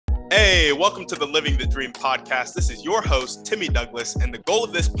Hey, welcome to the Living the Dream podcast. This is your host, Timmy Douglas, and the goal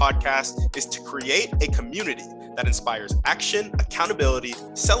of this podcast is to create a community that inspires action, accountability,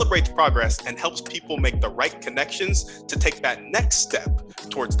 celebrates progress, and helps people make the right connections to take that next step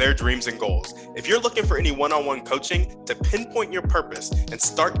towards their dreams and goals. If you're looking for any one-on-one coaching to pinpoint your purpose and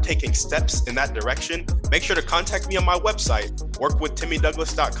start taking steps in that direction, make sure to contact me on my website,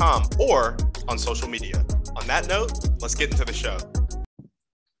 workwithtimmydouglas.com, or on social media. On that note, let's get into the show.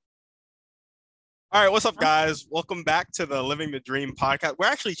 All right, what's up, guys? Welcome back to the Living the Dream podcast. We're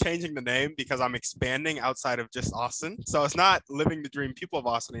actually changing the name because I'm expanding outside of just Austin. So it's not Living the Dream People of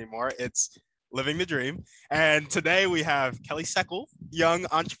Austin anymore. It's Living the Dream. And today we have Kelly Seckel, young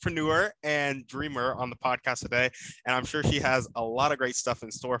entrepreneur and dreamer on the podcast today. And I'm sure she has a lot of great stuff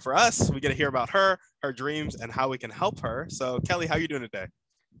in store for us. We get to hear about her dreams, and how we can help her. So Kelly, how are you doing today?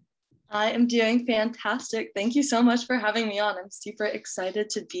 I am doing fantastic. Thank you so much for having me on. I'm super excited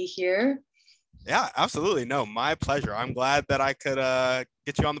to be here. Yeah, absolutely. No, my pleasure. I'm glad that I could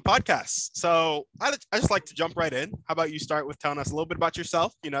get you on the podcast. So I just like to jump right in. How about you start with telling us a little bit about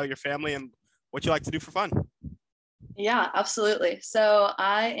yourself, your family, and what you like to do for fun? Yeah, absolutely. So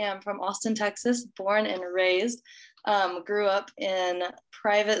I am from Austin, Texas, born and raised. Grew up in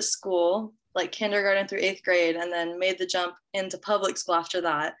private school, like kindergarten through 8th grade, and then made the jump into public school after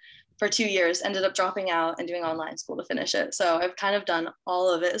that for 2 years, ended up dropping out and doing online school to finish it. So I've kind of done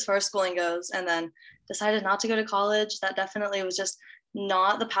all of it as far as schooling goes, and then decided not to go to college. That definitely was just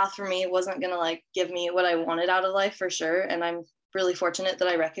not the path for me. It wasn't going to give me what I wanted out of life for sure. And I'm really fortunate that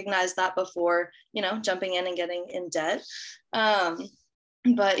I recognized that before, jumping in and getting in debt.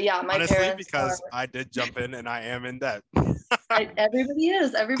 But yeah, my Honestly, parents because I did jump in and I am in debt. Everybody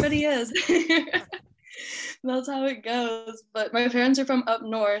is. That's how it goes. But my parents are from up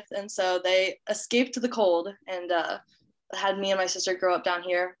north, and so they escaped the cold and had me and my sister grow up down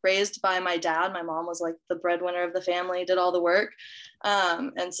here, raised by my dad. My mom was like the breadwinner of the family, did all the work.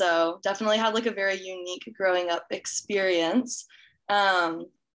 And so definitely had a very unique growing up experience.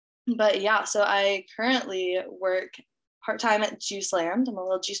 But yeah, so I currently work part-time at Juiceland. I'm a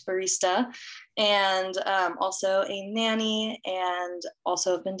little juice barista, and also a nanny, and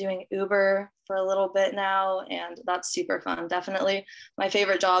also have been doing Uber for a little bit now, and that's super fun. Definitely my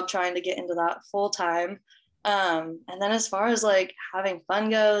favorite job, trying to get into that full time. And then as far as having fun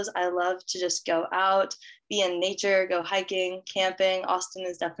goes, I love to just go out, be in nature, go hiking, camping. Austin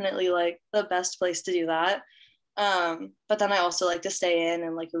is definitely the best place to do that. But then I also like to stay in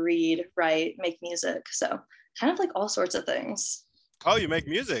and read, write, make music. So kind of all sorts of things. Oh, you make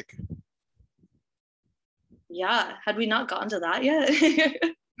music? Yeah. Had we not gotten to that yet?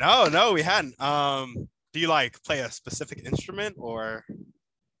 No, we hadn't. Do you play a specific instrument or?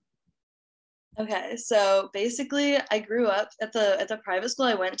 Okay, so basically I grew up at the private school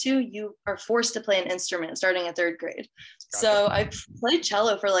I went to. You are forced to play an instrument starting at 3rd grade. Gotcha. So I've played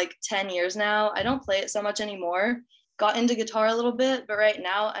cello for 10 years now. I don't play it so much anymore. Got into guitar a little bit, but right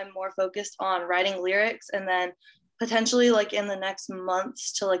now I'm more focused on writing lyrics, and then potentially in the next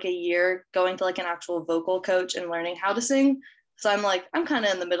months to a year going to an actual vocal coach and learning how to sing. So I'm kind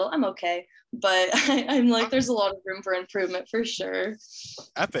of in the middle. I'm okay, but I'm there's a lot of room for improvement for sure.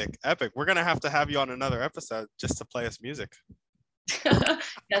 Epic. We're gonna have to have you on another episode just to play us music.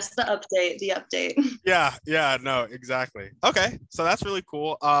 Yes, the update. Yeah, no, exactly. Okay, so that's really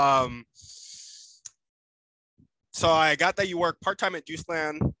cool. So I got that you work part-time at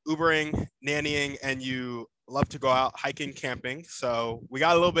Juiceland, Ubering, nannying, and you love to go out hiking, camping. So we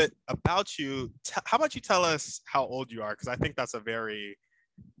got a little bit about you. How about you tell us how old you are? Because I think that's a very,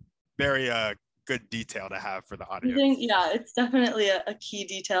 very good detail to have for the audience. Yeah, it's definitely a key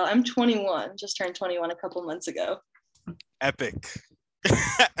detail. I'm 21, just turned 21 a couple months ago. Epic.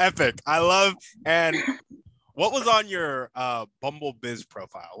 Epic. I love. And what was on your Bumble Biz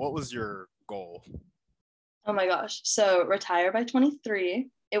profile? What was your goal? Oh my gosh. So retire by 23.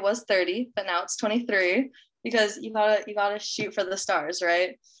 It was 30, but now it's 23, because you gotta shoot for the stars,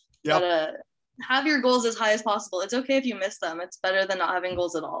 right? You gotta have your goals as high as possible. It's okay if you miss them. It's better than not having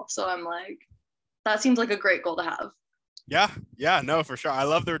goals at all. So I'm that seems like a great goal to have. Yeah, no, for sure. I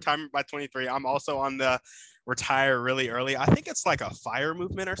love the retirement by 23. I'm also on the retire really early. I think it's a FIRE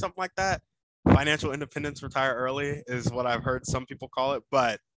movement or something like that. Financial independence, retire early is what I've heard some people call it,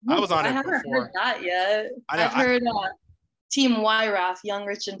 but I was on it before. I haven't heard that yet. I've heard Team YRAF, Young,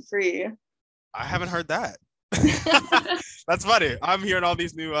 Rich, and Free. I haven't heard that. That's funny. I'm hearing all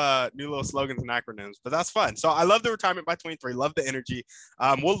these new little slogans and acronyms, but that's fun. So I love the retirement by 23. Love the energy.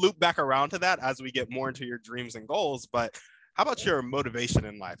 We'll loop back around to that as we get more into your dreams and goals. But how about your motivation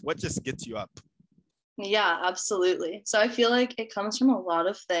in life? What just gets you up? Yeah, absolutely. So I feel like it comes from a lot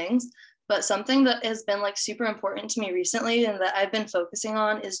of things, but something that has been like super important to me recently and that I've been focusing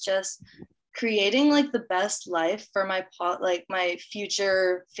on is just creating like the best life for like my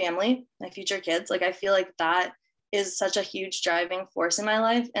future family, my future kids. Like I feel like that is such a huge driving force in my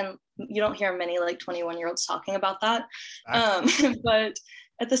life, and you don't hear many like 21-year-olds talking about that. Um, but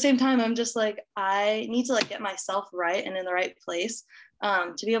at the same time, I'm just like, I need to like get myself right and in the right place,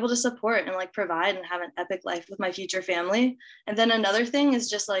 to be able to support and like provide and have an epic life with my future family. And then another thing is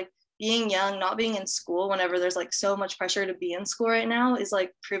just like being young, not being in school whenever there's like so much pressure to be in school right now is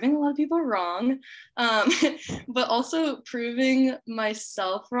like proving a lot of people wrong, um, but also proving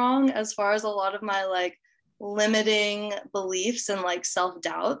myself wrong as far as a lot of my like limiting beliefs and like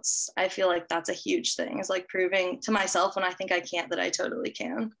self-doubts. I feel like that's a huge thing, is like proving to myself when I think I can't that I totally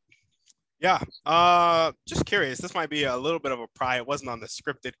can. Yeah. Just curious. This might be a little bit of a pry. It wasn't on the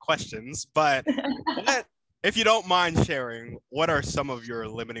scripted questions, but what, if you don't mind sharing, what are some of your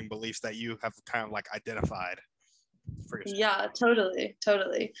limiting beliefs that you have kind of like identified for yourself? Yeah,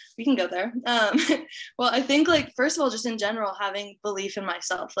 totally. We can go there. Well, I think like first of all, just in general, having belief in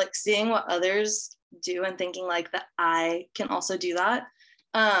myself, like seeing what others do and thinking like that I can also do that.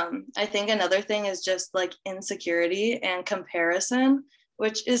 I think another thing is just like insecurity and comparison,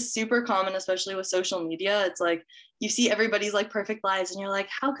 which is super common, especially with social media. It's like you see everybody's like perfect lives and you're like,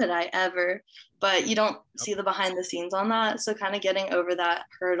 how could I ever? But you don't see the behind the scenes on that. So kind of getting over that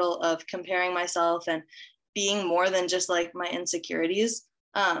hurdle of comparing myself and being more than just like my insecurities,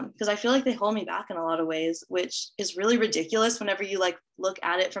 because I feel like they hold me back in a lot of ways, which is really ridiculous whenever you like look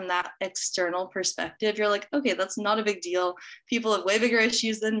at it from that external perspective. You're like, okay, that's not a big deal. People have way bigger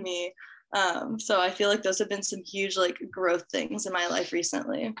issues than me. So I feel like those have been some huge like growth things in my life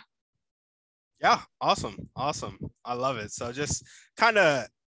recently. Yeah, awesome. I love it. So just kind of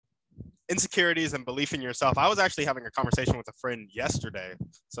insecurities and belief in yourself. I was actually having a conversation with a friend yesterday,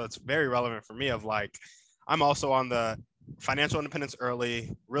 so it's very relevant for me of like, I'm also on the financial independence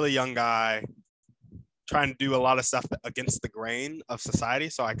early, really young guy, trying to do a lot of stuff against the grain of society.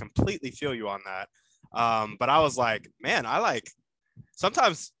 So I completely feel you on that. But I was like, man, I like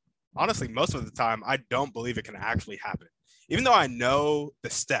sometimes, honestly, most of the time, I don't believe it can actually happen. Even though I know the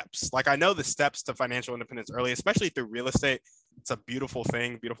steps, like I know the steps to financial independence early, especially through real estate. It's a beautiful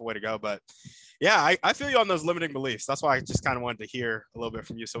thing, beautiful way to go. But yeah, I feel you on those limiting beliefs. That's why I just kind of wanted to hear a little bit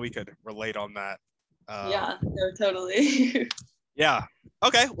from you so we could relate on that. Yeah, no, totally. Yeah.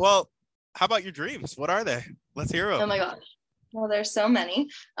 Okay. Well, how about your dreams? What are they? Let's hear Oh them. my gosh. Well, there's so many.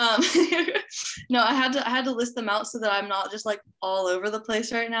 Um, no, I had to list them out so that I'm not just like all over the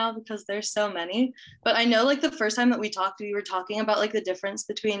place right now because there's so many. But I know like the first time that we talked, we were talking about like the difference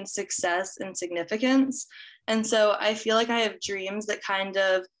between success and significance. And so I feel like I have dreams that kind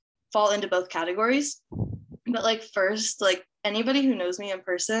of fall into both categories. But like first, like anybody who knows me in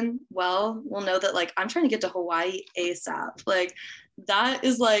person well will know that like I'm trying to get to Hawaii ASAP. Like that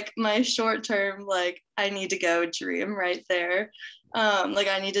is like my short term, like I need to go dream right there. Like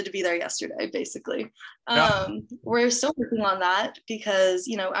I needed to be there yesterday, basically. Yeah. We're still working on that because,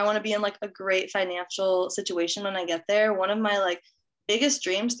 I want to be in like a great financial situation when I get there. One of my like biggest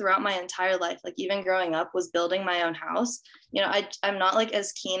dreams throughout my entire life, like even growing up, was building my own house. I'm not like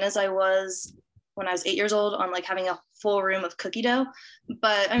as keen as I was when I was 8 years old on like having a full room of cookie dough,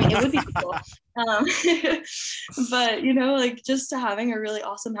 but I mean, it would be cool. Um, but like just to having a really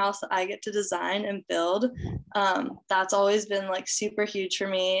awesome house that I get to design and build, that's always been like super huge for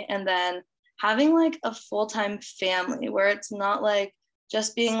me. And then having like a full-time family where it's not like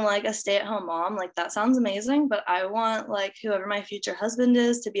just being like a stay-at-home mom, like that sounds amazing, but I want like whoever my future husband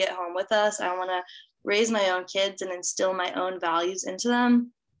is to be at home with us. I want to raise my own kids and instill my own values into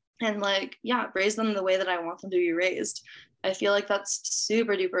them and like, yeah, raise them the way that I want them to be raised. I feel like that's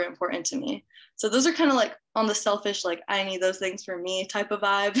super duper important to me. So those are kind of like on the selfish, like I need those things for me type of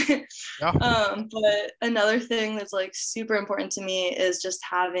vibe. Yeah. But another thing that's like super important to me is just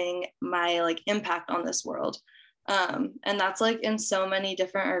having my like impact on this world. And that's like in so many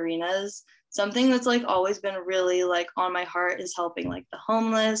different arenas. Something that's like always been really like on my heart is helping like the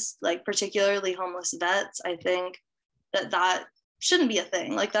homeless, like particularly homeless vets. I think that shouldn't be a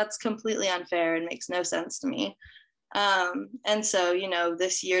thing. Like that's completely unfair and makes no sense to me. And so,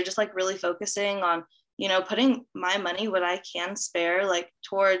 this year, just like really focusing on, putting my money, what I can spare, like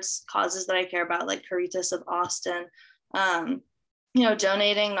towards causes that I care about, like Caritas of Austin,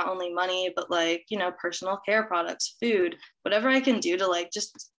 donating not only money, but like, personal care products, food, whatever I can do to like,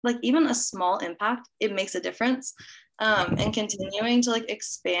 just like even a small impact, it makes a difference. And continuing to like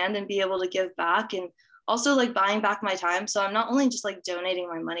expand and be able to give back and also like buying back my time. So I'm not only just like donating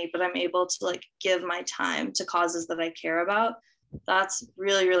my money, but I'm able to like give my time to causes that I care about. That's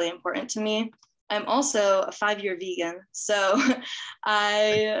really, really important to me. I'm also a 5-year vegan. So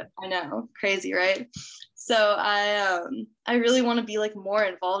I know, crazy, right? So I really want to be like more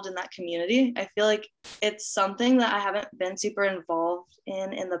involved in that community. I feel like it's something that I haven't been super involved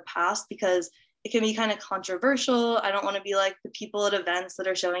in the past because it can be kind of controversial. I don't want to be like the people at events that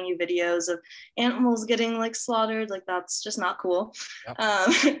are showing you videos of animals getting like slaughtered. Like that's just not cool. Yep.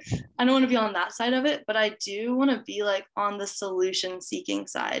 I don't want to be on that side of it, but I do want to be like on the solution seeking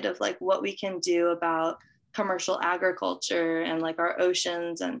side of like what we can do about commercial agriculture and like our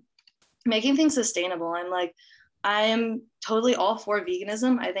oceans and making things sustainable. I am totally all for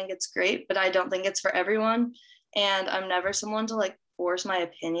veganism. I think it's great, but I don't think it's for everyone. And I'm never someone to like force my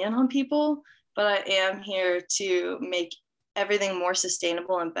opinion on people, but I am here to make everything more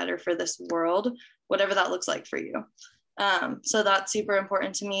sustainable and better for this world, whatever that looks like for you. So that's super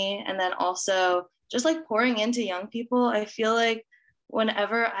important to me. And then also just like pouring into young people. I feel like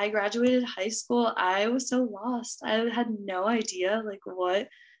whenever I graduated high school, I was so lost. I had no idea like what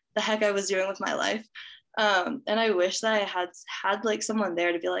the heck I was doing with my life. And I wish that I had like someone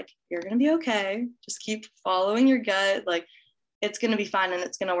there to be like, you're gonna be okay. Just keep following your gut. Like it's gonna be fine and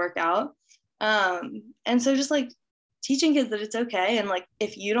it's gonna work out. And so just like teaching kids that it's okay. And like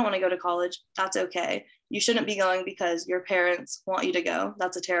if you don't want to go to college, that's okay. You shouldn't be going because your parents want you to go.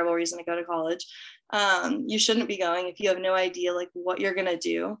 That's a terrible reason to go to college. You shouldn't be going if you have no idea like what you're gonna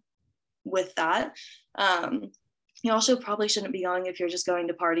do with that. You also probably shouldn't be going if you're just going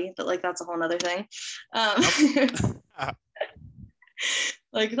to party, but like that's a whole nother thing.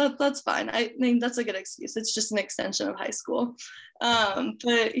 Like that's fine. I think that's a good excuse. It's just an extension of high school.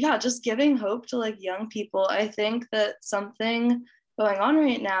 But yeah, just giving hope to like young people. I think that something going on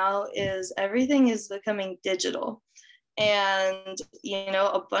right now is everything is becoming digital. And you know,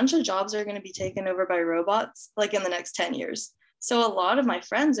 a bunch of jobs are going to be taken over by robots like in the next 10 years. So a lot of my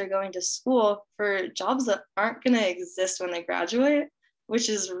friends are going to school for jobs that aren't going to exist when they graduate, which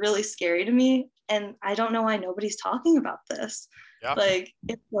is really scary to me. And I don't know why nobody's talking about this. Yeah. Like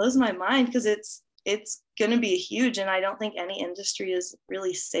it blows my mind because it's going to be huge. And I don't think any industry is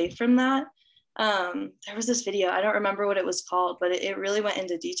really safe from that. There was this video, I don't remember what it was called, but it really went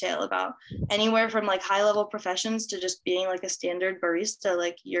into detail about anywhere from like high level professions to just being like a standard barista,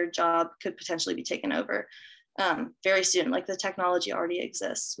 like your job could potentially be taken over very soon. Like the technology already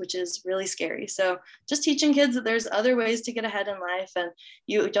exists, which is really scary. So just teaching kids that there's other ways to get ahead in life and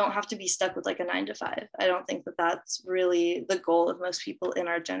you don't have to be stuck with like a 9 to 5. I don't think that that's really the goal of most people in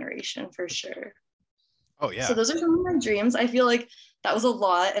our generation for sure. Oh yeah. So those are some of my dreams. I feel like that was a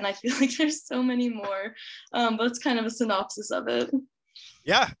lot and I feel like there's so many more, but it's kind of a synopsis of it.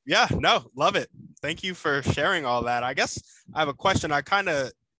 Yeah. No, love it. Thank you for sharing all that. I guess I have a question.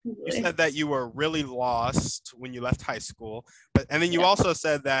 You said that you were really lost when you left high school, and then you also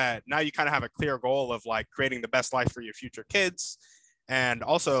said that now you kind of have a clear goal of like creating the best life for your future kids and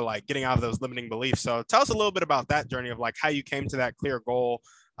also like getting out of those limiting beliefs. So tell us a little bit about that journey of like how you came to that clear goal.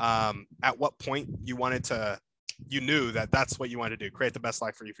 At what point you knew that that's what you wanted to do, create the best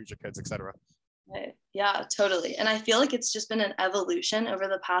life for your future kids, etc. Right. Yeah, totally. And I feel like it's just been an evolution over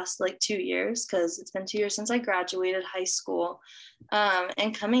the past like 2 years because it's been 2 years since I graduated high school.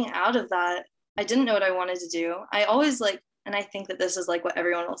 And coming out of that, I didn't know what I wanted to do. I always like, and I think that this is like what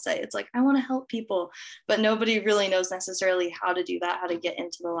everyone will say. It's like, I want to help people, but nobody really knows necessarily how to do that, how to get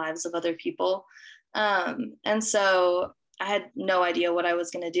into the lives of other people. And so I had no idea what I was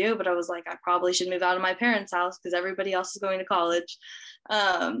going to do, but I was like, I probably should move out of my parents' house because everybody else is going to college.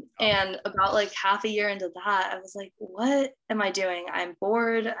 And about like half a year into that, I was like, what am I doing? I'm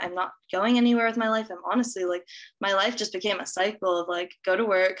bored. I'm not going anywhere with my life. I'm honestly like, my life just became a cycle of like, go to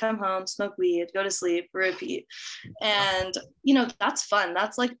work, come home, smoke weed, go to sleep, repeat. And, you know, that's fun.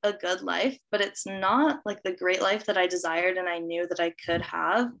 That's like a good life, but it's not like the great life that I desired and I knew that I could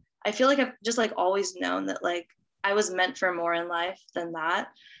have. I feel like I've just like always known that like I was meant for more in life than that.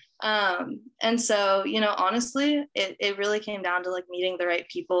 And so, you know, honestly, it really came down to like meeting the right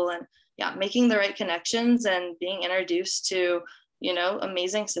people and making the right connections and being introduced to, you know,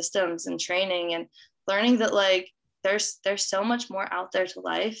 amazing systems and training and learning that like there's so much more out there to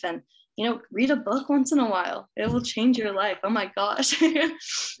life. And, you know, read a book once in a while. It will change your life. Oh my gosh.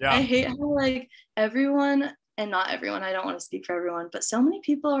 I hate how like everyone, and not everyone, I don't want to speak for everyone, but so many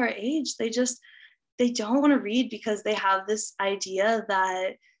people our age, they don't want to read because they have this idea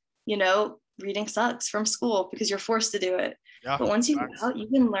that, you know, reading sucks from school because you're forced to do it. But once you get out, you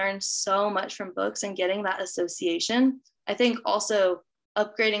can learn so much from books and getting that association. I think also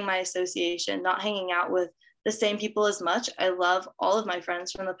upgrading my association, not hanging out with the same people as much. I love all of my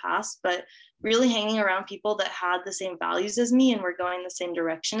friends from the past, but really hanging around people that had the same values as me and were going the same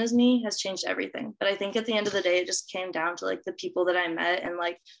direction as me has changed everything. But I think at the end of the day, it just came down to like the people that I met and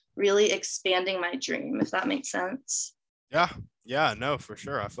like really expanding my dream, if that makes sense. Yeah, no, for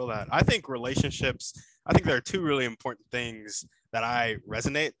sure. I feel that. I think relationships, I think there are two really important things that I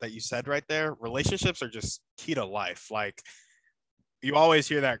resonate that you said right there. Relationships are just key to life. Like, you always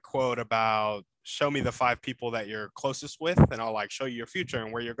hear that quote about show me the 5 people that you're closest with, and I'll like show you your future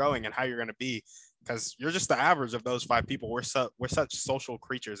and where you're going and how you're going to be, because you're just the average of those 5 people. We're such social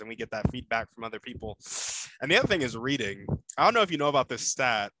creatures, and we get that feedback from other people. And the other thing is reading. I don't know if you know about this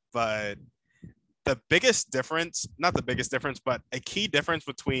stat, but the biggest difference, not the biggest difference, but a key difference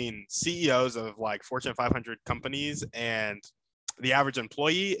between CEOs of like Fortune 500 companies and the average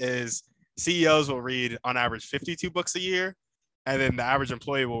employee is CEOs will read on average 52 books a year, and then the average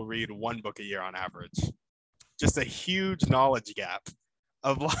employee will read 1 book a year on average. Just a huge knowledge gap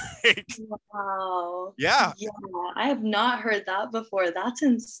of like, wow. Yeah, I have not heard that before. That's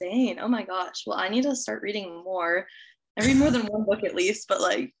insane. Oh my gosh. Well, I need to start reading more. I read more than 1 book at least, but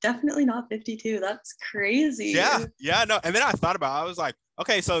like definitely not 52. That's crazy. Yeah, no. And then I thought about it. I was like,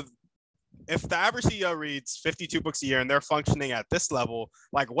 okay, so if the average CEO reads 52 books a year and they're functioning at this level,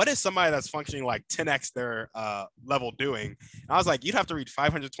 like what is somebody that's functioning like 10x their level doing? And I was like, you'd have to read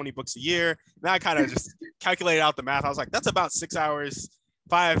 520 books a year. And I kind of just calculated out the math. I was like, that's about 6 hours,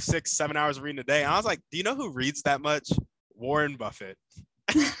 5, 6, 7 hours of reading a day. And I was like, do you know who reads that much? Warren Buffett.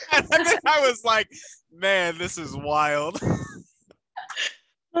 And then I was like, man, this is wild.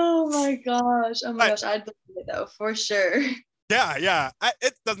 Oh my gosh. Oh my gosh. I'd believe it though, for sure. Yeah.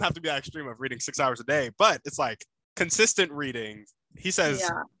 It doesn't have to be that extreme of reading 6 hours a day, but it's like consistent reading. He says,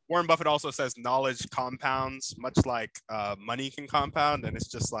 Warren Buffett also says knowledge compounds, much like money can compound. And it's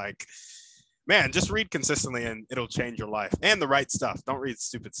just like, man, just read consistently and it'll change your life. And the right stuff. Don't read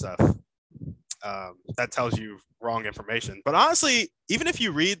stupid stuff. That tells you wrong information. But honestly, even if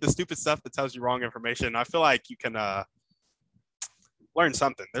you read the stupid stuff that tells you wrong information, I feel like you can learn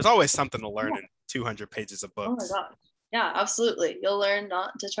something. There's always something to learn in 200 pages of books. Oh my gosh. Yeah, absolutely. You'll learn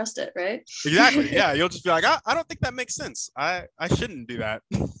not to trust it, right? Exactly. Yeah. You'll just be like, I don't think that makes sense. I shouldn't do that.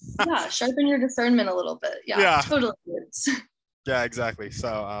 Yeah. Sharpen your discernment a little bit. Yeah. Totally. Yeah, exactly.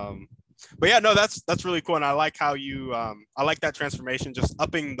 So, but yeah, no, that's really cool. And I like how you, I like that transformation, just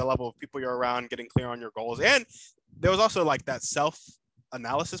upping the level of people you're around, getting clear on your goals. And there was also like that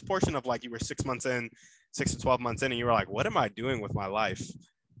self-analysis portion of like, you were 6 months in, 6 to 12 months in, and you were like, what am I doing with my life?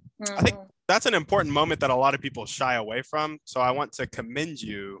 Mm-hmm. I think that's an important moment that a lot of people shy away from. So I want to commend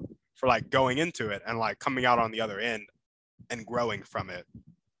you for like going into it and like coming out on the other end and growing from it.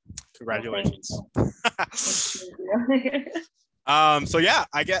 Congratulations. So yeah,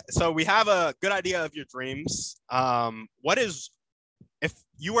 so we have a good idea of your dreams. If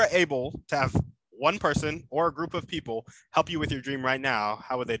you were able to have one person or a group of people help you with your dream right now,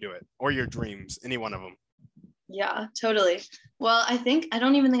 how would they do it? Or your dreams, any one of them? Yeah, totally. Well, I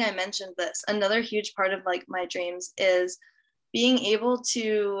don't even think I mentioned this. Another huge part of like my dreams is being able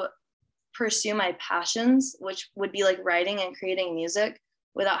to pursue my passions, which would be like writing and creating music,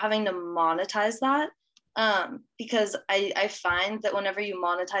 without having to monetize that. Because I find that whenever you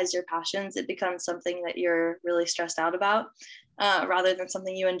monetize your passions, it becomes something that you're really stressed out about, rather than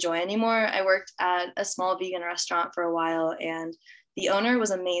something you enjoy anymore. I worked at a small vegan restaurant for a while, and the owner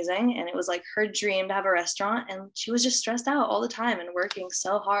was amazing, and it was like her dream to have a restaurant, and she was just stressed out all the time and working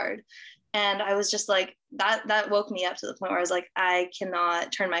so hard. And I was just like, that woke me up to the point where I was like, I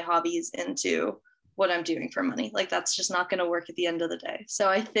cannot turn my hobbies into what I'm doing for money. Like, that's just not going to work at the end of the day. So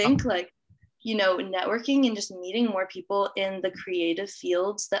I think like, networking and just meeting more people in the creative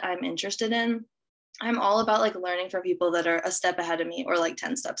fields that I'm interested in. I'm all about like learning from people that are a step ahead of me or like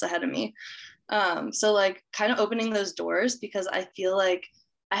 10 steps ahead of me. So like kind of opening those doors, because I feel like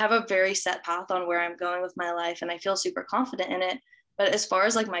I have a very set path on where I'm going with my life, and I feel super confident in it. But as far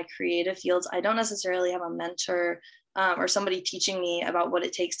as like my creative fields, I don't necessarily have a mentor or somebody teaching me about what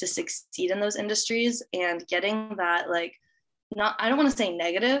it takes to succeed in those industries, and getting that like, I don't want to say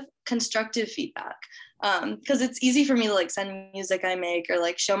negative, constructive feedback. Because it's easy for me to like send music I make or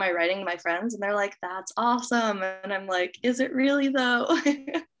like show my writing to my friends, and they're like, that's awesome. And I'm like, is it really though?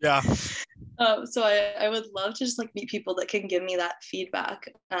 Yeah. So I would love to just like meet people that can give me that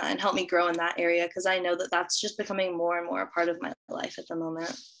feedback and help me grow in that area, because I know that that's just becoming more and more a part of my life at the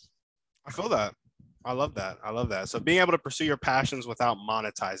moment. I feel that. I love that. So being able to pursue your passions without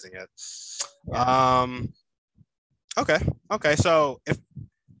monetizing it. Yeah. Okay. So if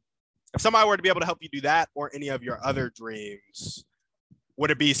somebody were to be able to help you do that or any of your other dreams, would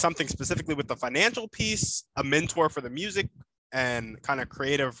it be something specifically with the financial piece, a mentor for the music and kind of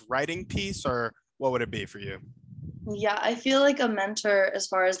creative writing piece, or what would it be for you? Yeah, I feel like a mentor as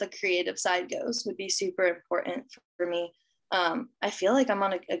far as the creative side goes would be super important for me. I feel like I'm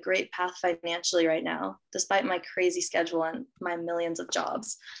on a great path financially right now, despite my crazy schedule and my millions of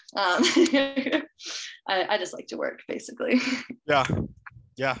jobs. I just like to work, basically. Yeah.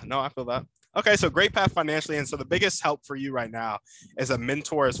 Yeah. No, I feel that. Okay. So great path financially. And so the biggest help for you right now is a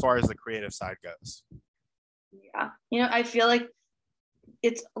mentor as far as the creative side goes. Yeah. I feel like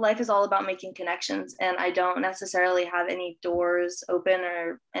life is all about making connections, and I don't necessarily have any doors open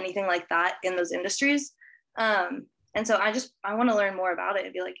or anything like that in those industries. And so I want to learn more about it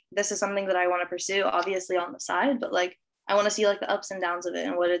and be like, this is something that I want to pursue, obviously on the side, but like I want to see like the ups and downs of it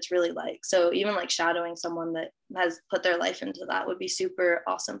and what it's really like. So even like shadowing someone that has put their life into that would be super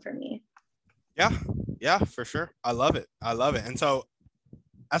awesome for me. Yeah, for sure. I love it. And so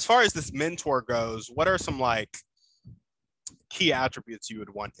as far as this mentor goes, what are some like key attributes you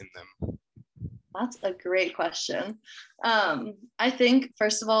would want in them? That's a great question. I think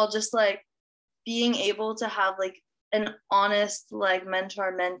first of all, just like being able to have like an honest like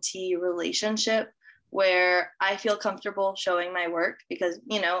mentor mentee relationship where I feel comfortable showing my work, because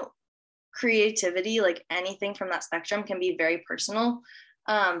creativity, like anything from that spectrum, can be very personal.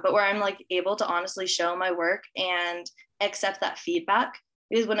 But where I'm like able to honestly show my work and accept that feedback,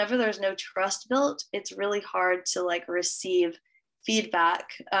 because whenever there's no trust built, it's really hard to like receive feedback,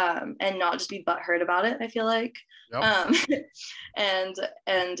 and not just be butthurt about it, I feel like. Yep. And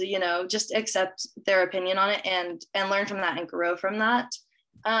just accept their opinion on it and learn from that and grow from that.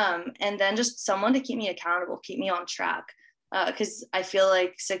 And then just someone to keep me accountable, keep me on track, because I feel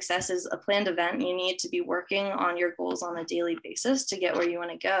like success is a planned event. You need to be working on your goals on a daily basis to get where you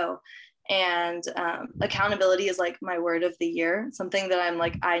want to go. And accountability is like my word of the year, something that I'm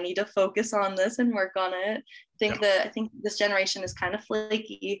like, I need to focus on this and work on it. I think this generation is kind of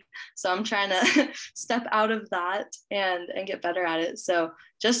flaky, so I'm trying to step out of that and get better at it. So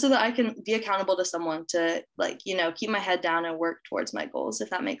just so that I can be accountable to someone to keep my head down and work towards my goals,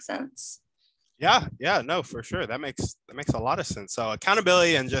 if that makes sense. Yeah, no, for sure. That makes a lot of sense. So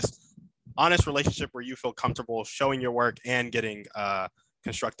accountability and just honest relationship where you feel comfortable showing your work and getting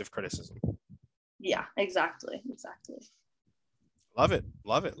constructive criticism. Yeah, exactly. Love it.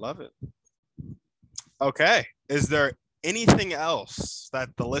 Okay. Is there anything else that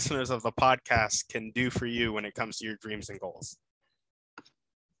the listeners of the podcast can do for you when it comes to your dreams and goals?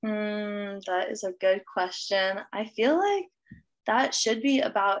 That is a good question. I feel like that should be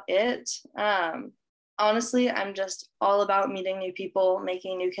about it. Honestly, I'm just all about meeting new people,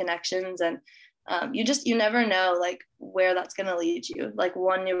 making new connections, and you never know like where that's going to lead you, like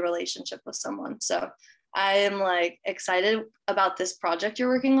one new relationship with someone. So I am like excited about this project you're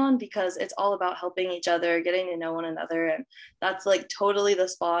working on, because it's all about helping each other, getting to know one another. And that's like totally the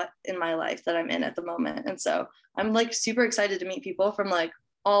spot in my life that I'm in at the moment. And so I'm like super excited to meet people from like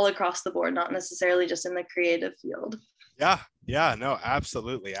all across the board, not necessarily just in the creative field. Yeah, no,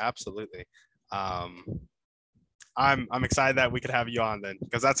 absolutely. I'm excited that we could have you on then,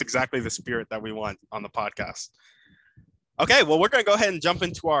 because that's exactly the spirit that we want on the podcast. Okay, well, we're going to go ahead and jump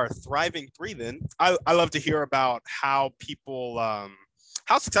into our Thriving 3 then. I love to hear about how people,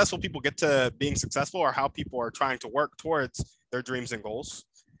 how successful people get to being successful, or how people are trying to work towards their dreams and goals.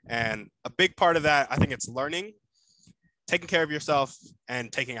 And a big part of that, I think it's learning, taking care of yourself,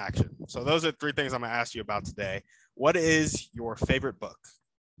 and taking action. So those are 3 things I'm going to ask you about today. What is your favorite book?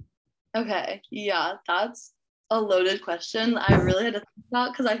 Okay, yeah, that's a loaded question. I really had to think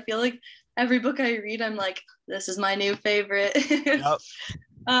about, because I feel like every book I read, I'm like, this is my new favorite. Yep.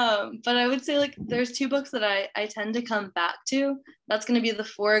 But I would say like there's 2 books that I tend to come back to. That's going to be The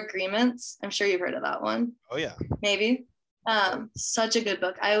 4 Agreements. I'm sure you've heard of that one. Oh yeah. Maybe. Such a good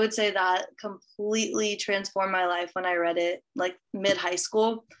book. I would say that completely transformed my life when I read it, like mid high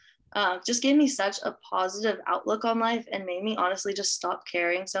school. Just gave me such a positive outlook on life and made me honestly just stop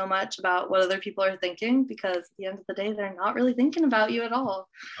caring so much about what other people are thinking, because at the end of the day, they're not really thinking about you at all.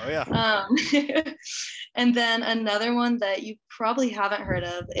 Oh yeah. And then another one that you probably haven't heard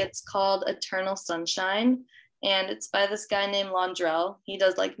of, it's called Eternal Sunshine, and it's by this guy named Londrell. He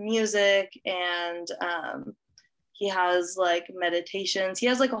does like music, and he has like meditations. He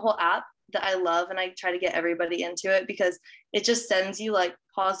has like a whole app that I love, and I try to get everybody into it, because it just sends you like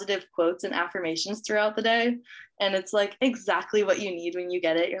positive quotes and affirmations throughout the day. And it's like exactly what you need when you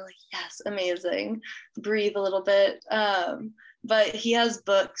get it. You're like, yes, amazing. Breathe a little bit. But he has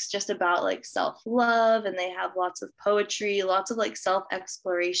books just about like self-love, and they have lots of poetry, lots of like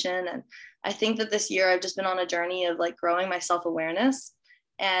self-exploration. And I think that this year I've just been on a journey of like growing my self-awareness.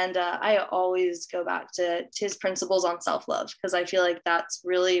 And I always go back to his principles on self-love, because I feel like that's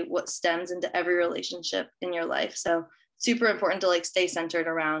really what stems into every relationship in your life. So super important to like stay centered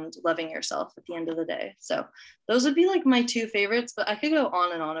around loving yourself at the end of the day. So those would be like my two favorites, but I could go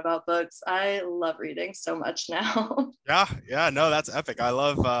on and on about books. I love reading so much now. Yeah, no, that's epic. I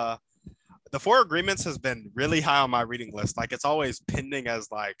love the Four Agreements has been really high on my reading list. Like it's always pending as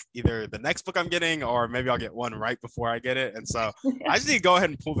like either the next book I'm getting, or maybe I'll get one right before I get it. And so I just need to go ahead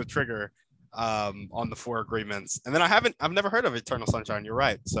and pull the trigger on the Four Agreements. And then I've never heard of Eternal Sunshine. You're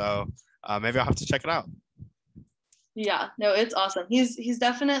right. So maybe I'll have to check it out. Yeah, no, it's awesome. He's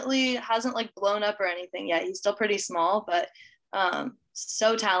definitely hasn't like blown up or anything yet. He's still pretty small, but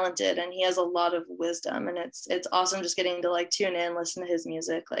so talented, and he has a lot of wisdom, and it's awesome just getting to like tune in, listen to his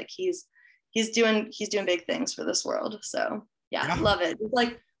music. Like he's doing big things for this world. So yeah. Love it. It's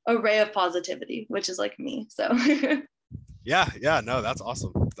like a ray of positivity, which is like me. So yeah, no, that's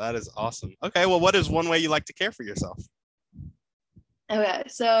awesome. That is awesome. Okay, well, what is one way you like to care for yourself? Okay,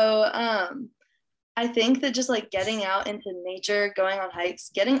 so I think that just like getting out into nature, going on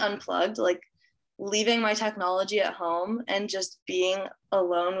hikes, getting unplugged, like leaving my technology at home and just being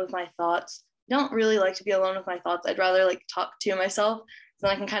alone with my thoughts. I don't really like to be alone with my thoughts. I'd rather like talk to myself, so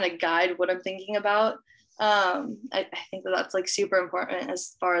I can kind of guide what I'm thinking about. I think that that's like super important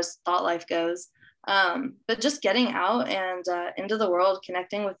as far as thought life goes. But just getting out and into the world,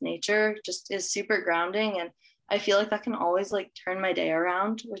 connecting with nature just is super grounding. And I feel like that can always like turn my day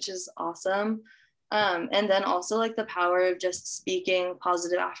around, which is awesome. And then also like the power of just speaking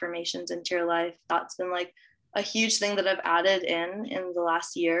positive affirmations into your life. That's been like a huge thing that I've added in the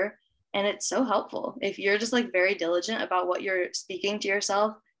last year. And it's so helpful. If you're just like very diligent about what you're speaking to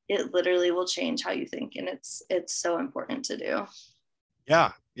yourself, it literally will change how you think. And it's so important to do.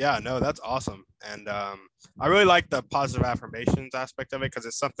 Yeah, no, that's awesome. And I really like the positive affirmations aspect of it, because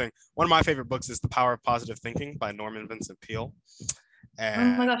it's something, one of my favorite books is The Power of Positive Thinking by Norman Vincent Peale. And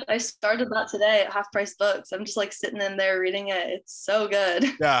oh my gosh, I started that today at Half Price Books. I'm just like sitting in there reading it. It's so good.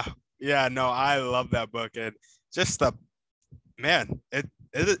 Yeah, no, I love that book. And just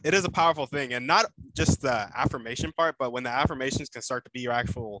it is a powerful thing, and not just the affirmation part, but when the affirmations can start to be your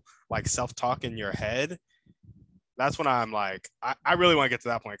actual like self-talk in your head, that's when I'm like, I really want to get to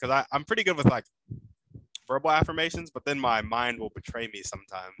that point, because I'm pretty good with like verbal affirmations, but then my mind will betray me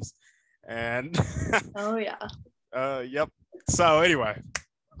sometimes. And oh yeah. Yep. So anyway,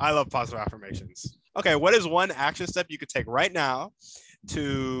 I love positive affirmations. Okay, what is one action step you could take right now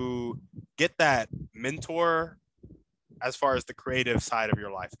to get that mentor as far as the creative side of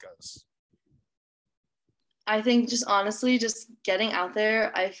your life goes? I think just honestly, just getting out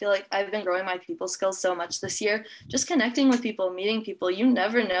there. I feel like I've been growing my people skills so much this year, just connecting with people, meeting people. You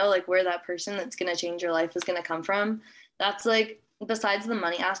never know like where that person that's going to change your life is going to come from. That's like, besides the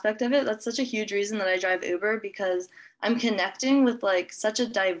money aspect of it, that's such a huge reason that I drive Uber, because I'm connecting with like such a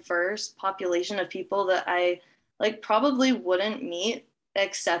diverse population of people that I like probably wouldn't meet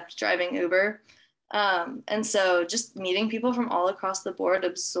except driving Uber. And so just meeting people from all across the board,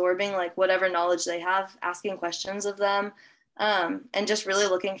 absorbing like whatever knowledge they have, asking questions of them, and just really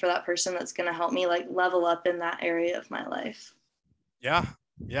looking for that person that's going to help me like level up in that area of my life. Yeah,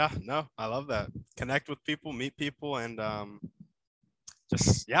 no, I love that. Connect with people, meet people, and I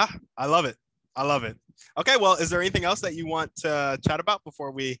love it. Okay, well, is there anything else that you want to chat about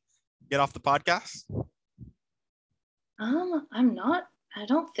before we get off the podcast? I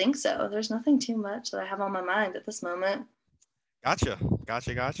don't think so. There's nothing too much that I have on my mind at this moment. Gotcha.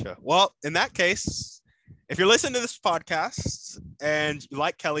 Well, in that case, if you're listening to this podcast and you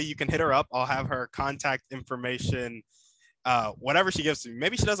like Kelly, you can hit her up. I'll have her contact information, whatever she gives to me.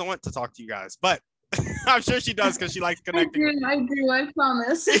 Maybe she doesn't want to talk to you guys, but I'm sure she does, because she likes connecting. I do, I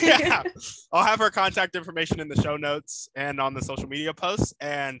promise. Yeah, I'll have her contact information in the show notes and on the social media posts.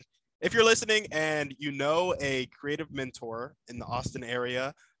 And if you're listening and you know a creative mentor in the Austin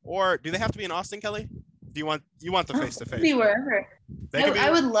area, or do they have to be in Austin, Kelly? Do you want the face-to-face? Be wherever. I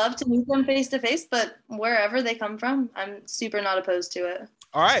would love to meet them face-to-face, but wherever they come from, I'm super not opposed to it.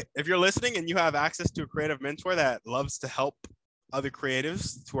 All right. If you're listening and you have access to a creative mentor that loves to help other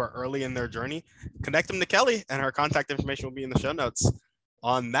creatives who are early in their journey, connect them to Kelly, and her contact information will be in the show notes.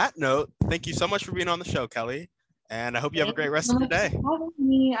 On that note, thank you so much for being on the show, Kelly. And I hope you have a great rest of your day. Thank you for having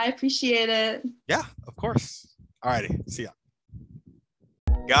me. I appreciate it. Yeah, of course. All righty. See ya.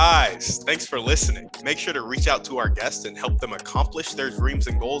 Guys, thanks for listening. Make sure to reach out to our guests and help them accomplish their dreams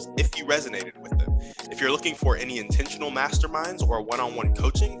and goals if you resonated with them. If you're looking for any intentional masterminds or one-on-one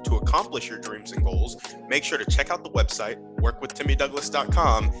coaching to accomplish your dreams and goals, make sure to check out the website,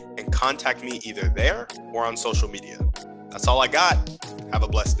 workwithtimmydouglas.com, and contact me either there or on social media. That's all I got. Have a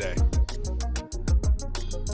blessed day.